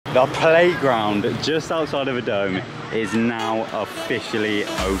The playground just outside of the dome is now officially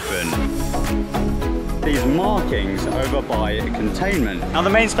open. These markings over by containment. Now the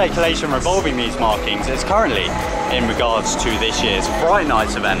main speculation revolving these markings is currently in regards to this year's Fright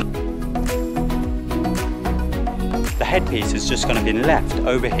Nights event. The headpiece is just going to be left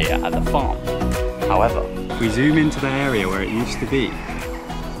over here at the farm. However, if we zoom into the area where it used to be,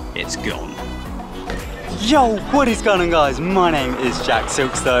 it's gone. Yo, what is going on guys? My name is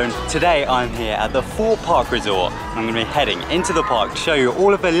TheJackSilkstone. Today I'm here at the Thorpe Park Resort. I'm going to be heading into the park to show you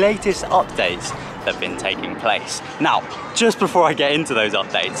all of the latest updates that have been taking place. Now, just before I get into those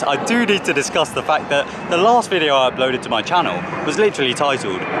updates, I do need to discuss the fact that the last video I uploaded to my channel was literally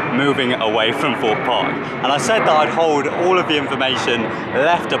titled Moving Away from Thorpe Park. And I said that I'd hold all of the information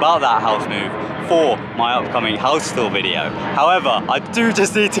left about that house move for my upcoming house tour video. However, I do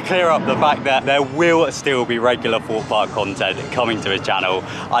just need to clear up the fact that there will still be regular Thorpe Park content coming to his channel.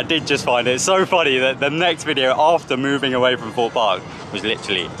 I did just find it so funny that the next video after moving away from Thorpe Park was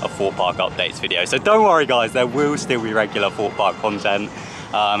literally a Thorpe Park updates video. So don't worry guys, there will still be regular Thorpe Park content.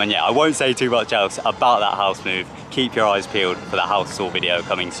 And yeah, I won't say too much else about that house move. Keep your eyes peeled for the house tour video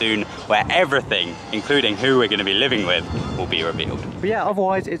coming soon, where everything, including who we're going to be living with, will be revealed. But yeah,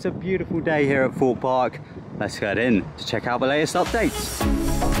 otherwise it's a beautiful day here at Thorpe Park. Let's head in to check out the latest updates.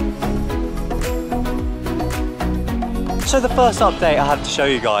 So the first update I have to show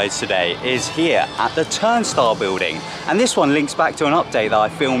you guys today is here at the Turnstile building. And this one links back to an update that I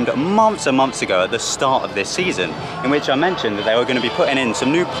filmed months and months ago at the start of this season, in which I mentioned that they were going to be putting in some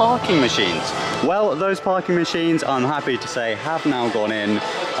new parking machines. Well, those parking machines, I'm happy to say, have now gone in.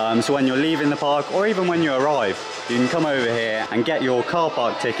 So when you're leaving the park, or even when you arrive, you can come over here and get your car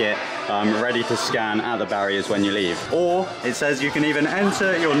park ticket ready to scan at the barriers when you leave. Or it says you can even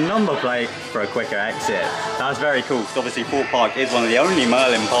enter your number plate for a quicker exit. That's very cool, because obviously Thorpe Park is one of the only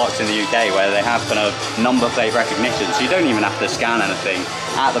Merlin parks in the UK where they have kind of number plate recognition, so you don't even have to scan anything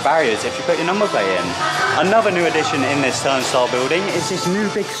at the barriers if you put your number plate in. Another new addition in this Turnstile building is this new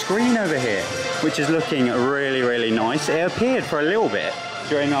big screen over here, which is looking really, really nice. It appeared for a little bit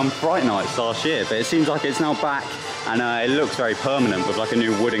during Fright Nights last year, but it seems like it's now back, and it looks very permanent with like a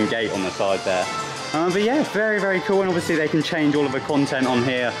new wooden gate on the side there. But yeah, very, very cool, and obviously they can change all of the content on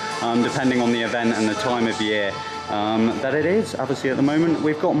here depending on the event and the time of year that it is. Obviously at the moment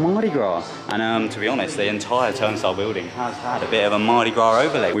we've got Mardi Gras, and to be honest, the entire Turnstile building has had a bit of a Mardi Gras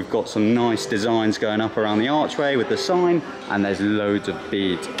overlay. We've got some nice designs going up around the archway with the sign, and there's loads of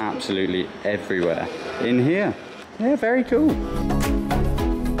beads absolutely everywhere in here. Yeah, very cool.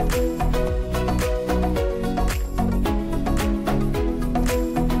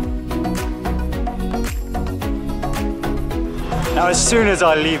 Now, as soon as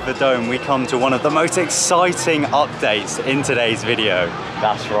I leave the dome, we come to one of the most exciting updates in today's video.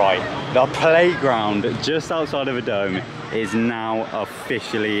 That's right, the playground just outside of the dome is now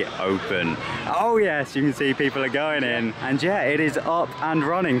officially open. Oh yes, you can see people are going in, and yeah, it is up and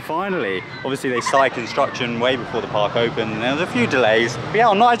running finally. Obviously they started construction way before the park opened, and there was a few delays. But yeah,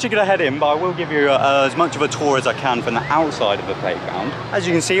 I'm not actually going to head in, but I will give you as much of a tour as I can from the outside of the playground. As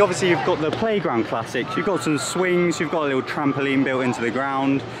you can see, obviously you've got the playground classics, you've got some swings, you've got a little trampoline built into the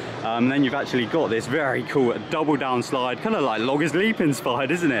ground. Then you've actually got this very cool double down slide, kind of like Loggers Leap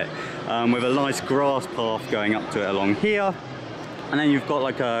inspired, isn't it? With a nice grass path going up to it along here. And then you've got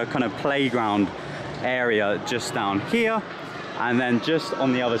like a kind of playground area just down here. And then just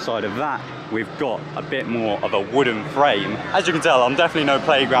on the other side of that, we've got a bit more of a wooden frame. As you can tell, I'm definitely no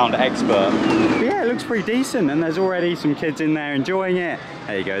playground expert. But yeah, it looks pretty decent, and there's already some kids in there enjoying it.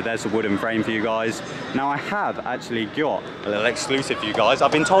 There you go, there's a wooden frame for you guys. Now I have actually got a little exclusive for you guys.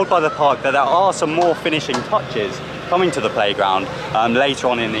 I've been told by the park that there are some more finishing touches coming to the playground later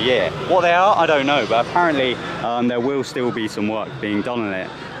on in the year. What they are, I don't know, but apparently there will still be some work being done on it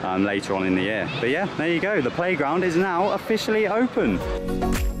later on in the year. But yeah, there you go, the playground is now officially open.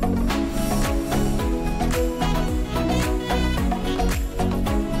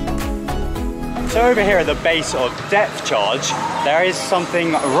 So over here at the base of Depth Charge, there is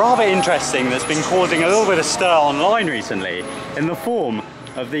something rather interesting that's been causing a little bit of stir online recently, in the form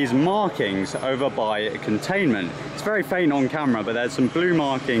of these markings over by containment. It's very faint on camera, but there's some blue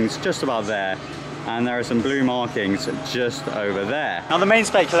markings just about there, and there are some blue markings just over there. Now the main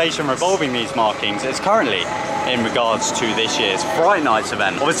speculation revolving these markings is currently in regards to this year's Fright Nights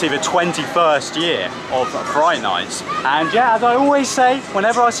event. Obviously the 21st year of Fright Nights. And yeah, as I always say,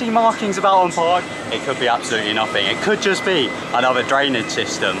 whenever I see markings about on park, it could be absolutely nothing. It could just be another drainage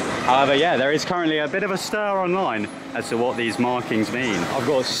system. However, yeah, there is currently a bit of a stir online as to what these markings mean. I've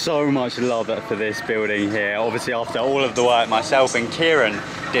got so much love for this building here. Obviously after all of the work myself and Kieran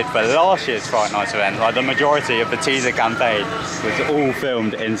did for last year's Fright Nights event, like the majority of the teaser campaign was all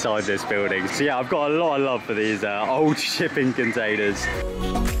filmed inside this building. So yeah, I've got a lot of love for these old shipping containers.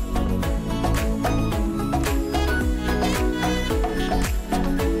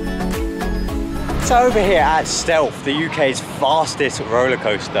 So over here at Stealth, the UK's fastest roller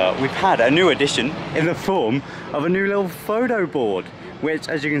coaster, we've had a new addition in the form of a new little photo board, which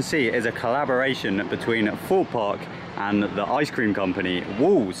as you can see is a collaboration between Thorpe Park and the ice cream company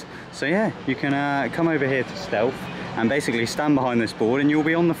Walls. So yeah, you can come over here to Stealth and basically stand behind this board and you'll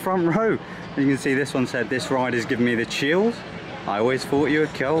be on the front row. As you can see, this one said, "This ride is giving me the chills. I always thought you were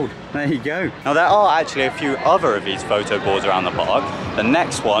cold." There you go. Now there are actually a few other of these photo boards around the park. The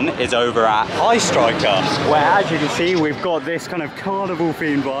next one is over at High Striker, where as you can see we've got this kind of carnival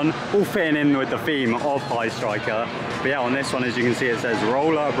themed one, all fitting in with the theme of High Striker. But yeah, on this one, as you can see, it says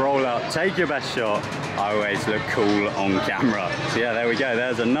roll up, take your best shot. I always look cool on camera. So yeah, there we go.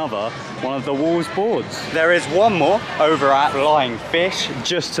 There's another one of the Walls boards. There is one more over at Flying Fish,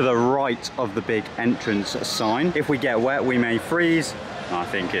 just to the right of the big entrance sign. If we get wet, we may freeze. I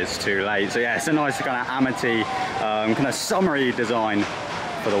think it's too late. So yeah, it's a nice kind of amity, kind of summery design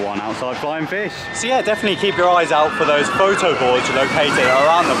for the one outside Flying Fish. So yeah, definitely keep your eyes out for those photo boards located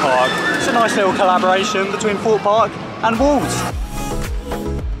around the park. It's a nice little collaboration between Thorpe Park and Walls.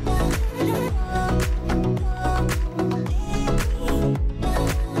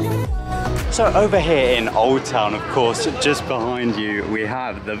 So over here in Old Town, of course, just behind you, we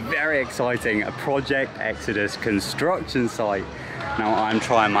have the very exciting Project Exodus construction site. Now I'm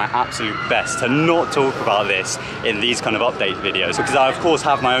trying my absolute best to not talk about this in these kind of update videos, because I of course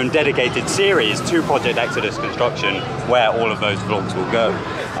have my own dedicated series to Project Exodus construction where all of those vlogs will go.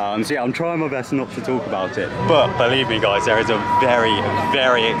 So yeah, I'm trying my best not to talk about it. But believe me guys, there is a very,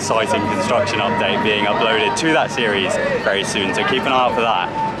 very exciting construction update being uploaded to that series very soon. So keep an eye out for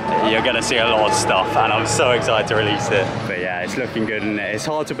that. You're going to see a lot of stuff and I'm so excited to release it. But yeah, it's looking good, and it's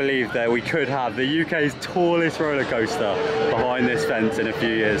hard to believe that we could have the UK's tallest roller coaster behind this fence in a few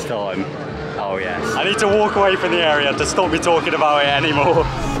years' time. Oh yes. I need to walk away from the area to stop me talking about it anymore.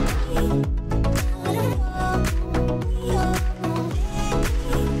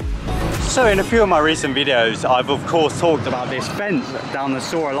 So in a few of my recent videos, I've of course talked about this fence down the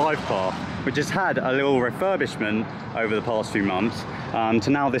Soar Alive path, which has had a little refurbishment over the past few months to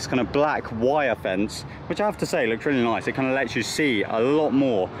now this kind of black wire fence, which I have to say looks really nice. It kind of lets you see a lot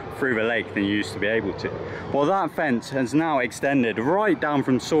more through the lake than you used to be able to. Well, that fence has now extended right down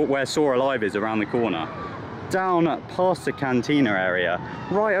from where Soar Alive is around the corner, down past the cantina area,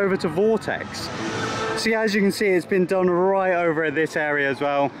 right over to Vortex. So yeah, as you can see, it's been done right over at this area as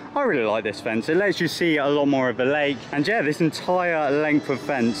well. I really like this fence. It lets you see a lot more of the lake. And yeah, this entire length of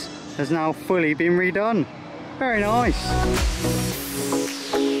fence has now fully been redone. Very nice.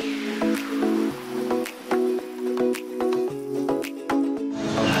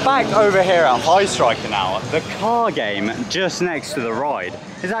 Back over here at High Striker now, the car game just next to the ride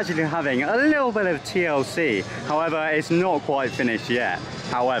is actually having a little bit of TLC. However, it's not quite finished yet.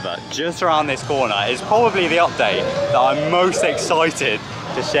 However, just around this corner is probably the update that I'm most excited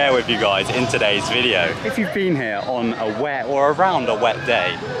to share with you guys in today's video. If you've been here on a wet or around a wet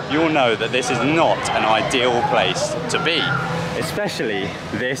day, you'll know that this is not an ideal place to be. Especially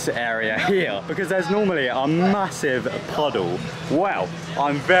this area here, because there's normally a massive puddle. Well,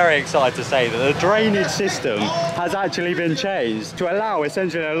 I'm very excited to say that the drainage system has actually been changed to allow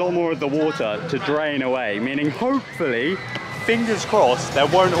essentially a lot more of the water to drain away, meaning hopefully, fingers crossed, there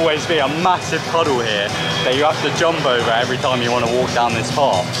won't always be a massive puddle here that you have to jump over every time you want to walk down this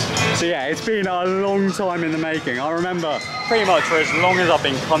path. So yeah, it's been a long time in the making. I remember pretty much for as long as I've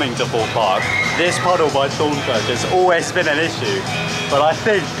been coming to Thorpe Park, this puddle by Thornchurch has always been an issue, but I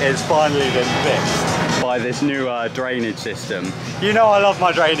think it's finally been fixed by this new drainage system. You know I love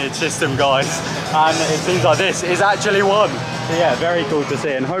my drainage system, guys, and it seems like this is actually one. So yeah, very cool to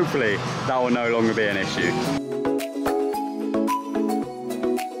see, and hopefully that will no longer be an issue.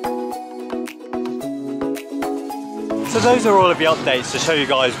 So those are all of the updates to show you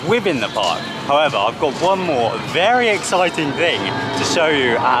guys within the park. However, I've got one more very exciting thing to show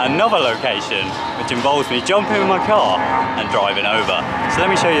you at another location, which involves me jumping in my car and driving over. So let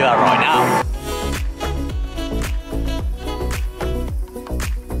me show you that right now.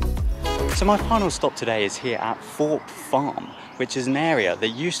 So my final stop today is here at Thorpe Farm, which is an area that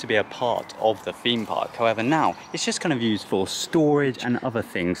used to be a part of the theme park. However, now it's just kind of used for storage and other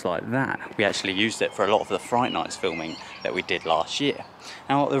things like that. We actually used it for a lot of the Fright Nights filming that we did last year.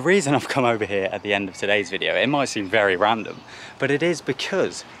 Now, the reason I've come over here at the end of today's video, it might seem very random, but it is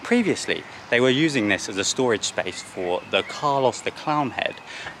because previously they were using this as a storage space for the Carlos the Clown head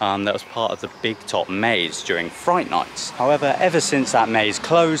that was part of the Big Top maze during Fright Nights. However, ever since that maze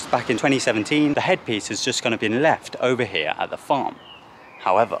closed back in 2017, the headpiece has just kind of been left over here at the farm.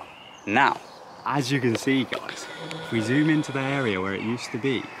 However, now, as you can see guys, if we zoom into the area where it used to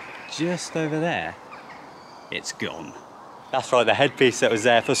be, just over there, it's gone. That's right, the headpiece that was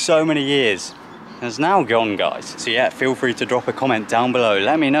there for so many years is now gone, guys. So yeah, feel free to drop a comment down below.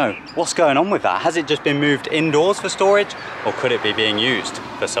 Let me know what's going on with that. Has it just been moved indoors for storage, or could it be being used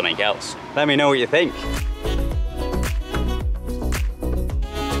for something else? Let me know what you think.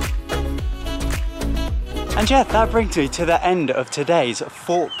 And yeah, that brings me to the end of today's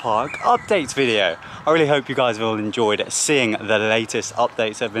Thorpe Park updates video. I really hope you guys have all enjoyed seeing the latest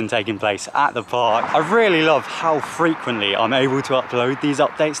updates that have been taking place at the park. I really love how frequently I'm able to upload these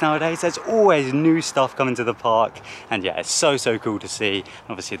updates nowadays. There's always new stuff coming to the park, and yeah, it's so cool to see.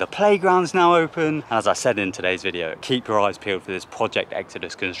 Obviously the playground's now open, and as I said in today's video, keep your eyes peeled for this Project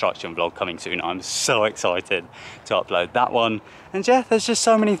Exodus construction vlog coming soon. I'm so excited to upload that one. And yeah, there's just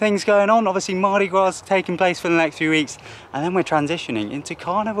so many things going on. Obviously Mardi Gras is taking place for the next few weeks, and then we're transitioning into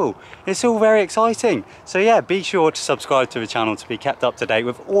Carnival. It's all very exciting. So yeah, be sure to subscribe to the channel to be kept up to date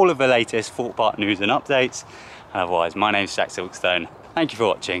with all of the latest Thorpe Park news and updates. And otherwise, my name's TheJackSilkstone. Thank you for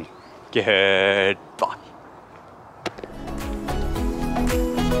watching. Good.